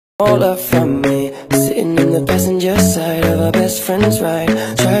all up from me, sitting in the passenger side of our best friend's ride.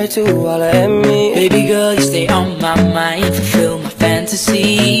 Try to holler at me. Baby girl, you stay on my mind, fulfill my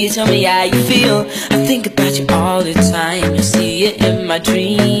fantasy. Tell me how you feel, I think about you all the time. You see it in my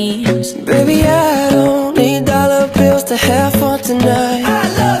dreams. Baby, I don't need dollar bills to have